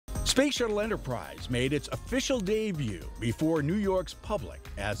Space Shuttle Enterprise made its official debut before New York's public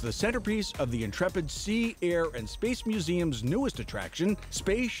as the centerpiece of the Intrepid Sea, Air, and Space Museum's newest attraction,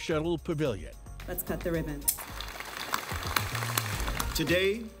 Space Shuttle Pavilion. Let's cut the ribbon.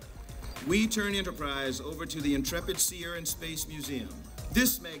 Today, we turn Enterprise over to the Intrepid Sea, Air, and Space Museum.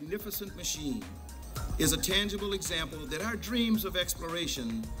 This magnificent machine is a tangible example that our dreams of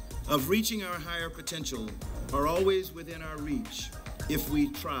exploration, of reaching our higher potential, are always within our reach if we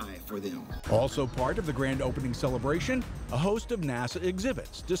try for them. Also part of the grand opening celebration, a host of NASA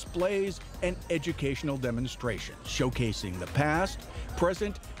exhibits, displays, and educational demonstrations showcasing the past,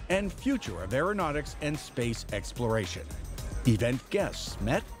 present, and future of aeronautics and space exploration. Event guests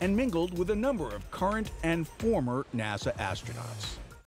met and mingled with a number of current and former NASA astronauts.